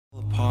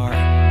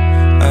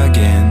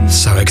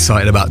So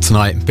excited about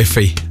tonight.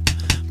 Biffy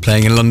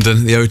playing in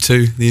London, the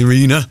O2, the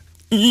arena.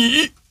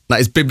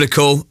 That is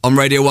Biblical on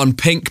Radio 1.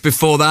 Pink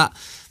before that.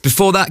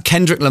 Before that,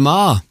 Kendrick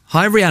Lamar.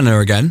 Hi,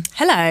 Rihanna again.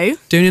 Hello.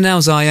 Doing your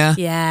nails, are you?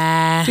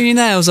 Yeah. Doing your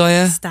nails, are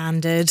you?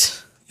 Standard.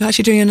 You're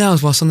actually doing your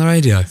nails whilst on the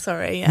radio?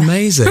 Sorry, yeah.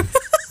 Amazing.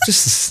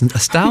 Just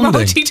astounding.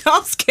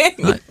 Multitasking.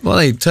 Like, what are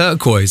they,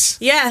 turquoise?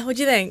 Yeah, what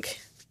do you think?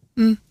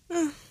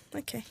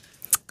 Okay.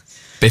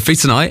 Biffy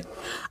tonight.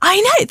 I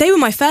know, they were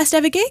my first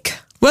ever gig.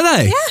 Were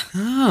they?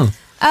 Yeah.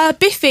 Oh.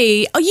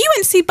 Biffy, you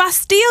went to see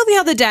Bastille the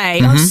other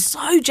day. I was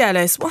so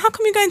jealous. Well, how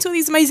come you're going to all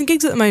these amazing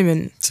gigs at the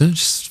moment? So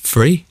just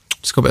free.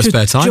 Just got a bit of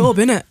spare time. Job,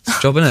 innit?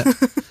 Job,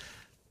 innit?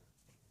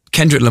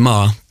 Kendrick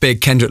Lamar, big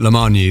Kendrick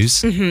Lamar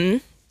news.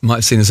 Might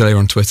have seen this earlier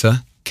on Twitter.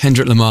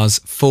 Kendrick Lamar's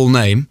full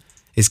name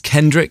is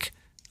Kendrick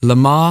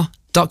Lamar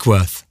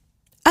Duckworth.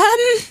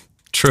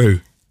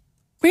 True.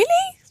 Really?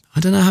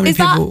 I don't know how many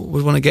people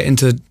would want to get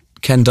into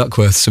Ken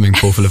Duckworth's swimming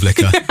pool full of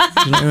liquor. Do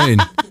you know what I mean?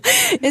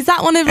 Is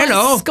that one of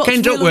Hello,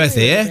 Ken Duckworth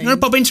here. I'm going to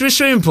pop into a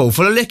swimming pool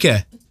full of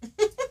liquor.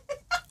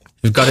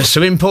 We've got a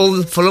swimming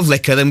pool full of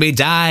liquor, then we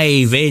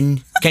dive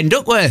in. Ken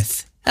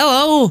Duckworth.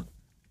 Hello.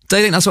 Do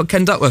you think that's what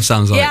Ken Duckworth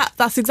sounds like? Yeah,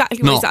 that's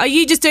exactly what it is. Are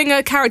you just doing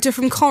a character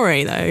from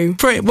Corrie, though?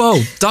 Pretty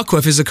well.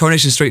 Duckworth is a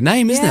Coronation Street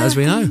name, isn't it, as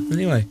we know?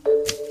 Anyway.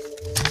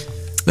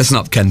 Listen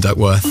up, Ken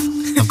Duckworth.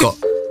 I've got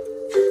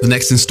the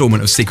next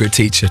instalment of Secret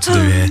Teacher to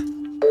do here.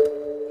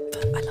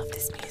 I love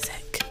this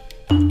music.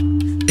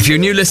 If you're a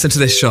new listener to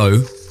this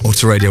show, or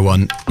to Radio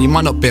 1, you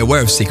might not be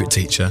aware of Secret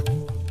Teacher.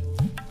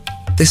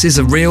 This is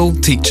a real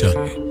teacher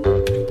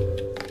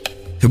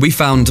who we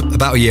found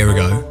about a year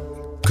ago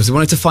because we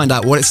wanted to find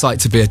out what it's like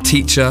to be a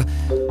teacher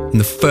in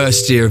the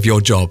first year of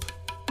your job.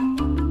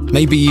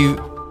 Maybe you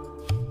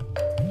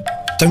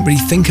don't really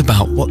think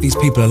about what these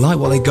people are like,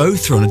 what they go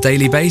through on a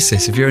daily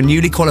basis. If you're a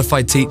newly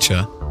qualified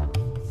teacher,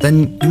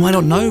 then you might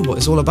not know what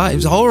it's all about.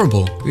 It's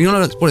horrible. You don't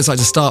know what it's like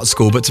to start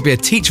school, but to be a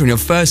teacher on your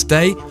first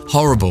day,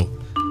 horrible.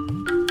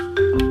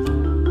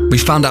 We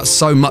found out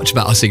so much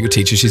about our secret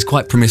teacher. She's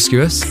quite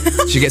promiscuous.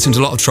 She gets into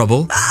a lot of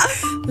trouble.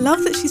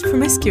 Love that she's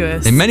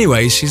promiscuous. In many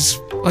ways, she's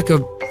like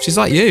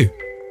you.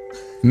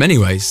 In many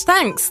ways.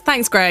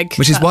 Thanks, Greg.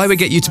 Which is why we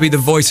get you to be the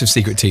voice of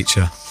Secret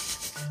Teacher.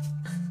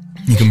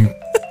 You can bring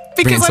it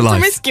because to I'm life.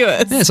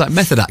 promiscuous. Yeah, it's like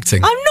method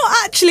acting. I'm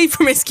not actually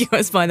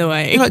promiscuous, by the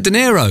way. You're like De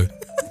Niro.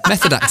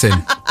 Method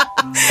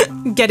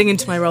acting. Getting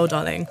into my role,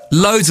 darling.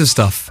 Loads of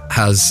stuff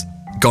has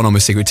gone on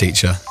with Secret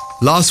Teacher.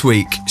 Last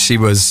week, she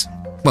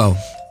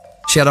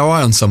had her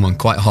eye on someone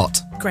quite hot.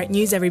 Great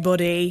news,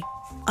 everybody.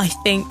 I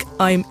think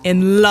I'm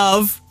in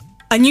love.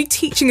 A new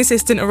teaching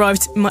assistant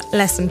arrived at my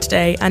lesson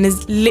today and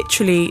is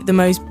literally the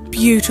most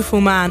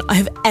beautiful man I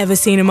have ever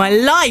seen in my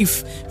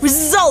life.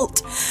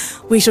 Result!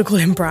 We shall call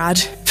him Brad.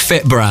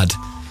 Fit Brad.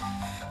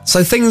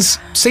 So things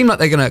seem like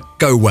they're going to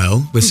go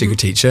well with Secret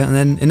Teacher, and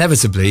then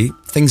inevitably,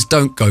 things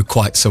don't go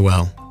quite so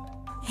well.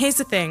 Here's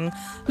the thing.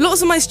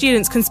 Lots of my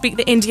students can speak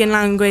the Indian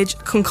language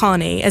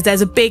Konkani, as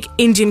there's a big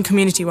Indian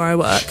community where I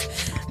work.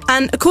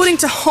 And according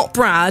to Hot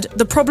Brad,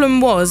 the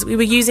problem was we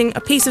were using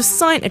a piece of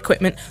science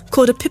equipment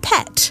called a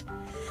pipette.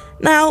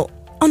 Now,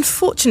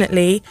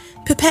 unfortunately,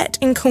 pipette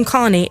in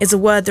Konkani is a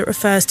word that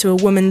refers to a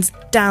woman's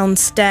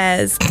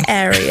downstairs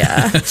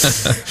area.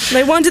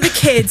 No wonder the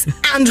kids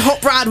and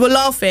Hot Brad were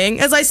laughing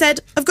as I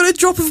said, I've got a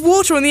drop of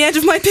water on the edge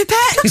of my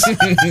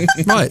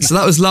pipette. Right, so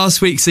that was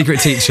last week's Secret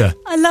Teacher.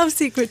 I love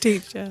Secret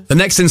Teacher. The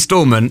next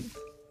instalment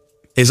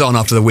is on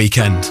after the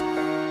weekend.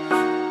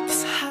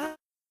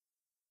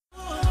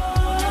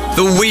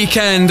 The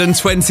Weekend and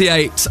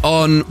 28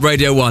 on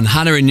Radio 1.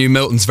 Hannah in New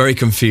Milton's very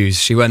confused.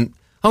 She went,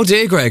 oh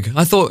dear, Greg,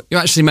 I thought you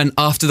actually meant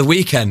after the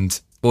weekend.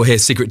 We'll hear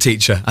Secret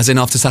Teacher, as in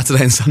after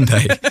Saturday and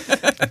Sunday.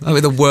 That would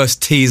be the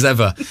worst tease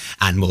ever.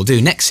 And we'll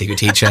do next Secret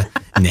Teacher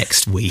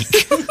next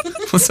week.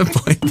 What's the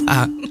point of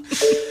that?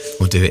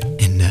 We'll do it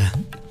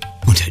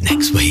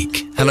next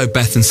week. Hello,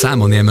 Beth and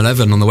Sam on the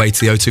M11 on the way to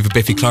the O2 for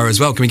Biffy Clara as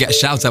well. Can we get a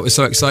shout out? We're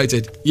so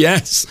excited.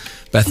 Yes.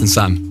 Beth and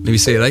Sam. Maybe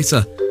see you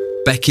later.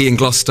 Becky in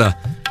Gloucester.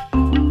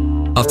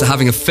 After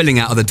having a filling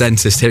out of the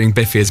dentist, hearing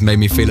Biffy has made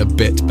me feel a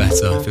bit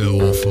better. I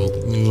feel awful.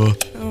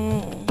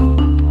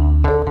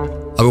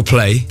 I will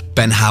play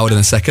Ben Howard in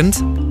a second.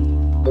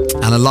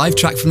 And a live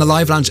track from the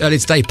Live Lounge earlier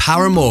today.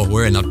 Paramore,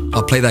 we're in.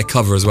 I'll play their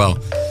cover as well.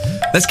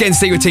 Let's get into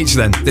Secret Teacher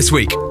then, this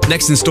week.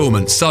 Next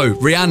instalment. So,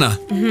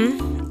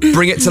 Rihanna,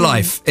 bring it to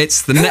life.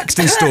 It's the next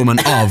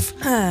instalment of...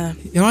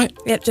 You all right?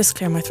 Yep, just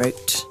clear my throat.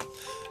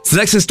 It's the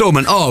next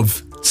instalment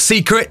of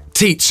Secret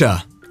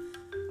Teacher.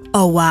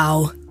 Oh,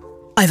 wow.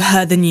 I've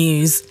heard the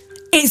news.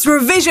 It's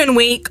revision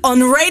week on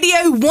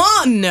Radio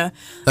 1.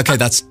 Okay,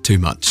 that's too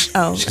much.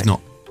 Oh, She's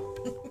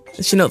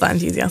not that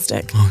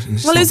enthusiastic. Oh,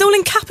 well, it was all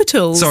in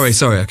capitals. Sorry,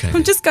 okay.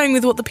 I'm just going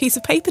with what the piece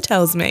of paper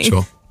tells me.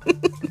 Sure. Come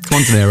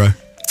on, De Niro.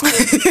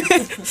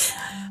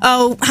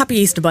 Oh, happy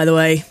Easter, by the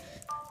way.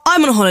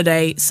 I'm on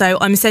holiday, so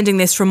I'm sending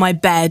this from my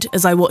bed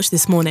as I watch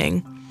this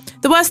morning.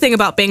 The worst thing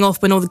about being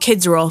off when all the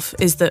kids are off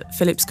is that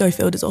Philip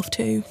Schofield is off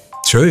too.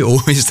 True, he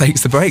always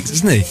takes the breaks,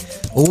 doesn't he?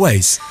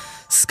 Always.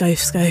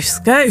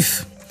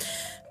 Scof.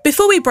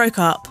 Before we broke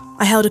up,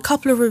 I held a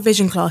couple of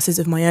revision classes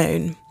of my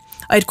own.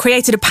 I had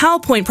created a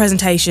PowerPoint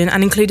presentation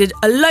and included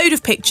a load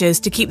of pictures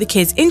to keep the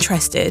kids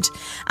interested.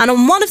 And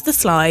on one of the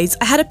slides,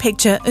 I had a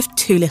picture of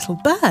 2 little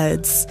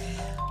birds.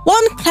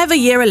 One clever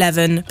Year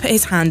 11 put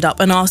his hand up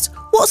and asked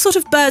what sort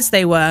of birds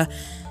they were,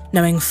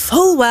 knowing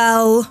full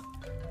well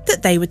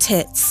that they were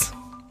tits.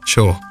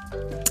 Sure.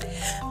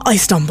 I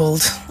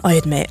stumbled, I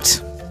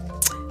admit.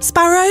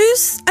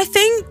 Sparrows, I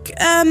think.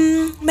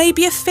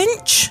 Maybe a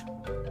finch?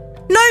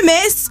 No,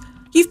 miss.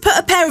 You've put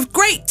a pair of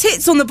great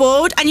tits on the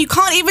board and you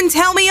can't even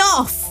tell me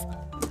off.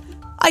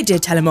 I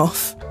did tell him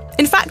off.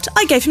 In fact,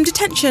 I gave him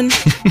detention.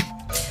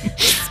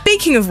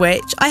 Speaking of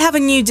which, I have a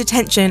new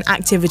detention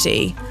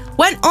activity.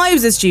 When I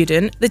was a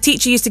student, the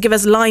teacher used to give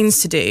us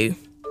lines to do.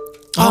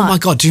 Oh my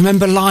God, do you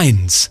remember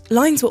lines?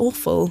 Lines were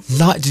awful.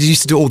 Did you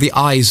used to do all the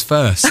eyes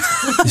first?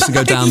 You used to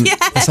go down. Yeah.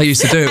 That's how you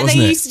used to do it, and wasn't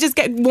they it? used to just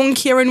get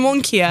wonkier and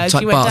wonkier as It's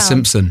like you went Bart down.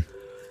 Simpson.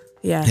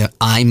 Yeah.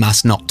 I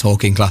must not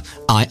talk in class.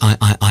 I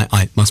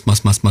must.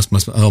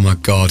 Oh my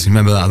God,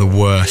 remember that? The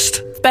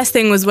worst. Best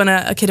thing was when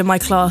a kid in my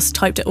class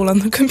typed it all on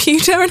the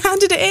computer and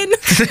handed it in.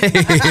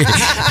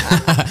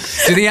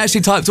 Did he actually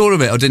typed all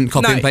of it or didn't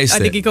copy and paste it? I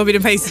think he copied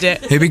and pasted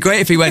it. It'd be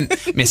great if he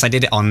went, Miss, I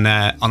did it on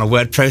a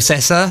word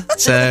processor.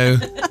 So,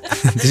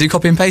 did you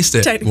copy and paste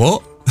it? Totally.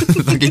 What?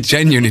 Like he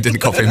genuinely didn't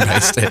copy and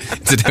paste it.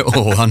 Did it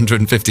all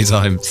 150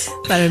 times.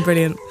 That'd been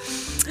brilliant.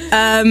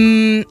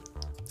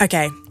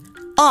 Okay.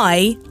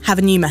 I have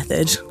a new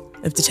method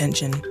of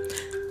detention.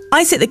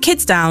 I sit the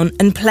kids down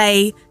and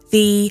play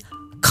the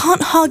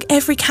Can't Hug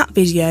Every Cat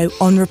video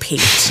on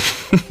repeat.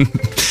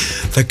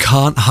 The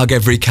Can't Hug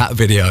Every Cat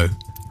video.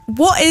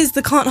 What is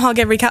the Can't Hug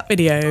Every Cat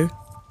video?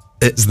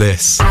 It's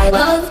this. I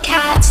love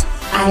cats.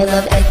 I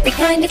love every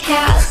kind of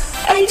cat.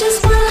 I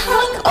just want to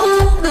hug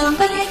all of them,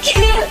 but I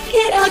can't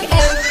hug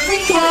every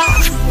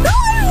cat.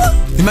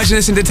 No! Imagine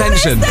this in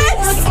detention.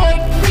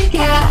 Hug every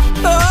cat.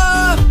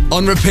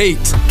 On repeat.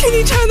 Can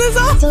you turn this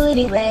off? So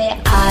anyway,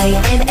 I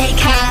am a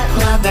cat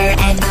lover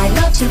and I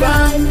love to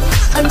run.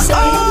 I'm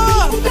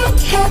sorry about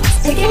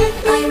cats again.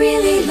 I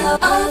really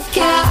love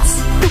cats.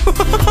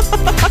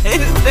 What is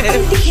I'm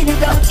this? thinking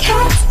about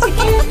cats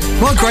again.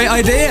 What a great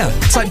idea.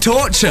 It's like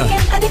torture.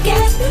 Again and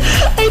again.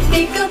 I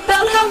think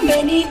about how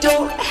many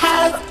don't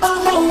have a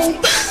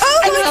home.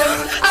 I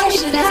know I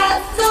should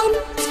have some.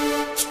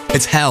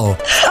 It's hell.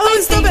 Oh,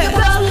 stop it.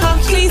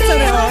 Please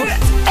turn it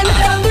off. And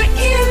how their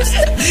ears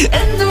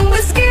and the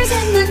whiskers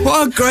and the...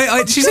 What a great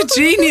idea. She's a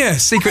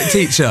genius, secret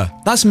teacher.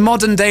 That's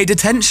modern day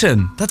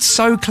detention. That's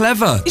so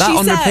clever. That She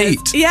on says,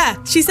 repeat.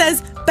 Yeah, she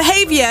says,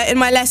 behaviour in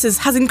my lessons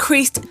has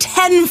increased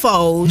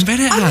tenfold. I bet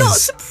it I'm has. not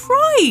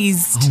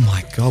surprised. Oh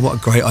my God, what a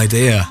great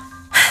idea.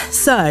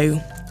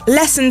 So,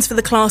 lessons for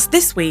the class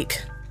this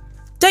week.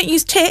 Don't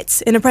use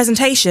tits in a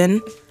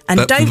presentation. And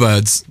But for don't...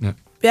 birds. No.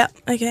 Yep,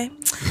 okay.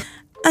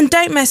 And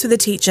don't mess with a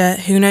teacher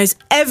who knows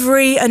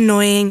every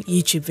annoying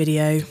YouTube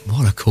video.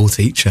 What a cool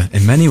teacher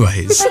in many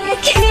ways. But I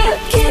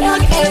can't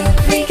hug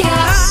every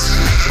cat.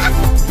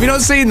 Have you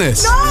not seen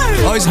this? No.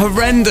 Oh, it's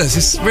horrendous.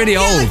 It's really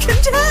Yeah, I old.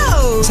 can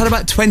tell. It's had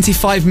about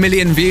 25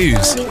 million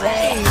views. Anyway,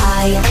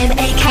 I am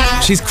a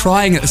cat. She's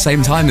crying at the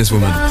same time, this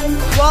woman.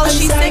 While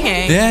she's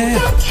singing.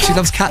 Yeah, she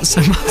loves cats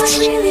so I much.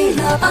 really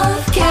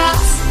love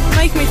cats.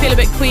 Make me feel a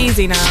bit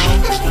queasy now.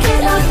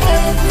 Can't hug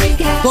every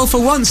cat. Well,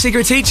 for once,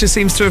 secret teacher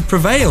seems to have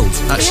prevailed,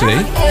 actually.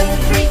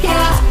 Every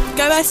cat.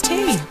 Go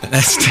ST.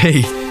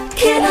 ST.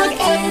 Can't hug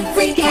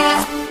every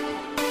cat.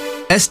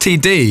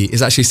 STD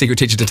is actually secret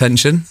teacher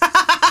detention.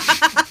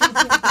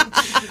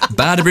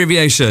 Bad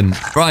abbreviation.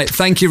 Right,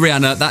 thank you,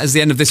 Rihanna. That is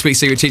the end of this week's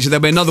Secret Teacher.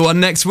 There'll be another one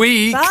next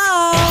week.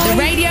 Bye. The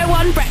Radio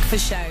 1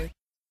 Breakfast Show.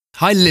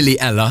 Hi, Lily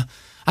Ella.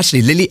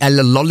 Actually, Lily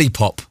Ella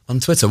Lollipop on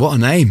Twitter. What a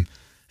name.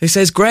 Who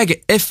says,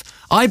 Greg, if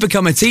I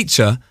become a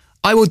teacher,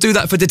 I will do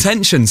that for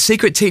detention.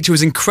 Secret Teacher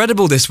was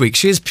incredible this week.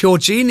 She is pure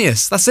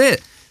genius. That's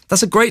it.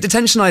 That's a great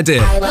detention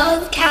idea. I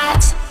love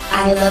cats.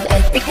 I love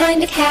every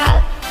kind of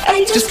cat.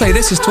 I Just play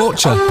this as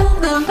torture. all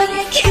of them, but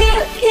I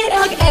can't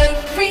hug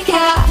every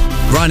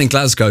cat. Ryan in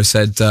Glasgow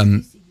said,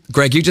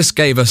 Greg, you just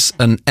gave us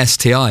an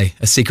STI,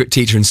 a Secret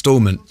Teacher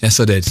instalment. Yes,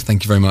 I did.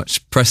 Thank you very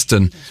much.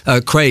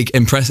 Craig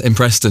in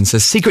Preston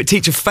says, Secret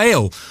Teacher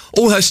fail.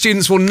 All her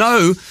students will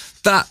know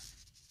that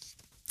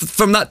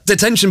from that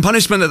detention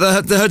punishment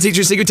that her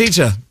teacher is Secret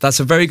Teacher. That's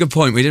a very good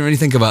point. We didn't really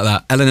think about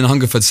that. Ellen in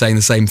Hungerford saying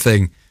the same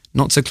thing.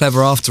 Not so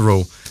clever after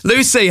all.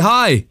 Lucy,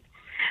 hi.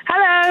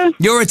 Hello.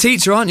 You're a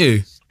teacher, aren't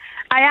you?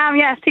 I am,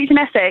 yes, teaching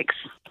Essex.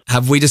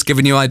 Have we just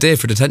given you an idea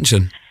for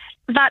detention?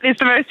 That is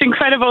the most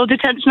incredible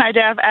detention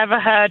idea I've ever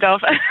heard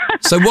of.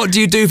 So what do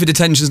you do for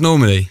detentions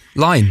normally?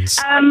 Lines?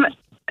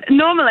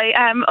 Normally,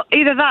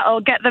 either that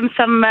or get them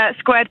some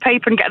squared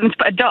paper and get them to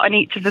put a dot in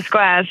each of the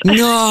squares.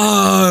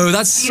 No,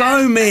 that's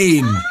so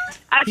mean.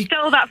 I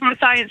stole that from a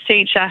science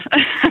teacher.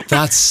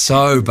 That's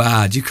so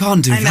bad. You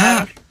can't do I know.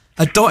 that.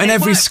 A dot in It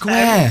every works,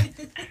 square.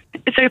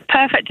 It's a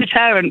perfect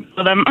deterrent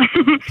for them.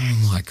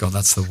 Oh my God,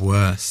 that's the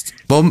worst.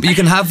 Well, you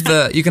can have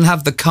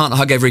the Can't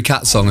Hug Every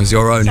Cat song as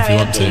your own if you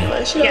want to.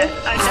 Yes,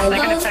 I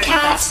love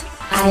cats.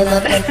 I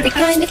love every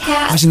kind of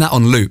cat. Imagine that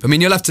on loop. I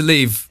mean, you'll have to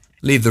leave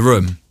leave the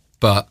room.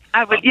 But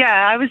I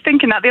was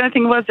thinking that. The only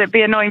thing was it'd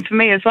be annoying for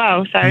me as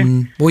well. So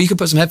well, you could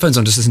put some headphones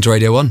on, just listen to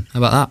Radio 1. How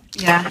about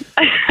that? yeah.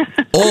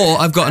 Or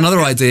I've got another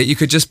idea. You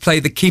could just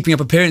play the Keeping Up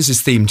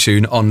Appearances theme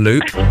tune on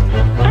loop.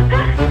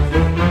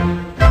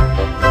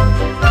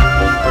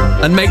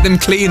 And make them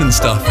clean and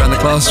stuff around the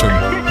classroom.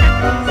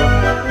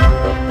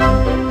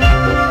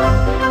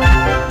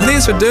 I think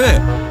this would do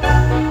it.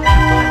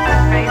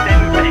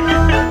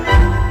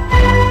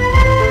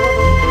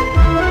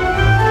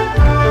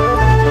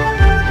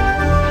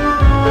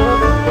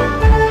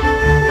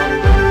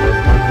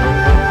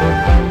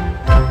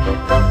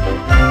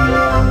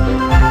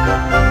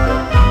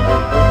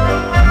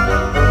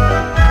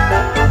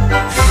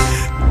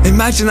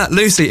 Imagine that,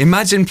 Lucy.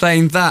 Imagine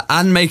playing that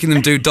and making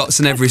them do dots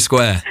in every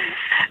square.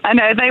 I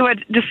know, they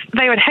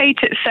would hate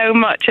it so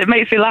much. It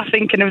makes me laugh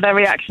thinking of their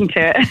reaction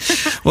to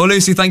it. Well,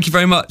 Lucy, thank you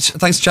very much.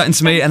 Thanks for chatting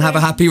to me, and have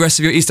a happy rest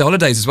of your Easter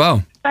holidays as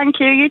well. Thank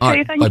you. You too.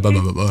 Right, Thank you.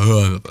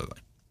 Bye.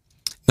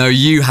 No,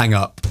 you hang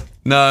up.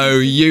 No,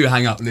 you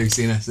hang up,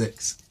 Lucy in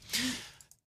Essex.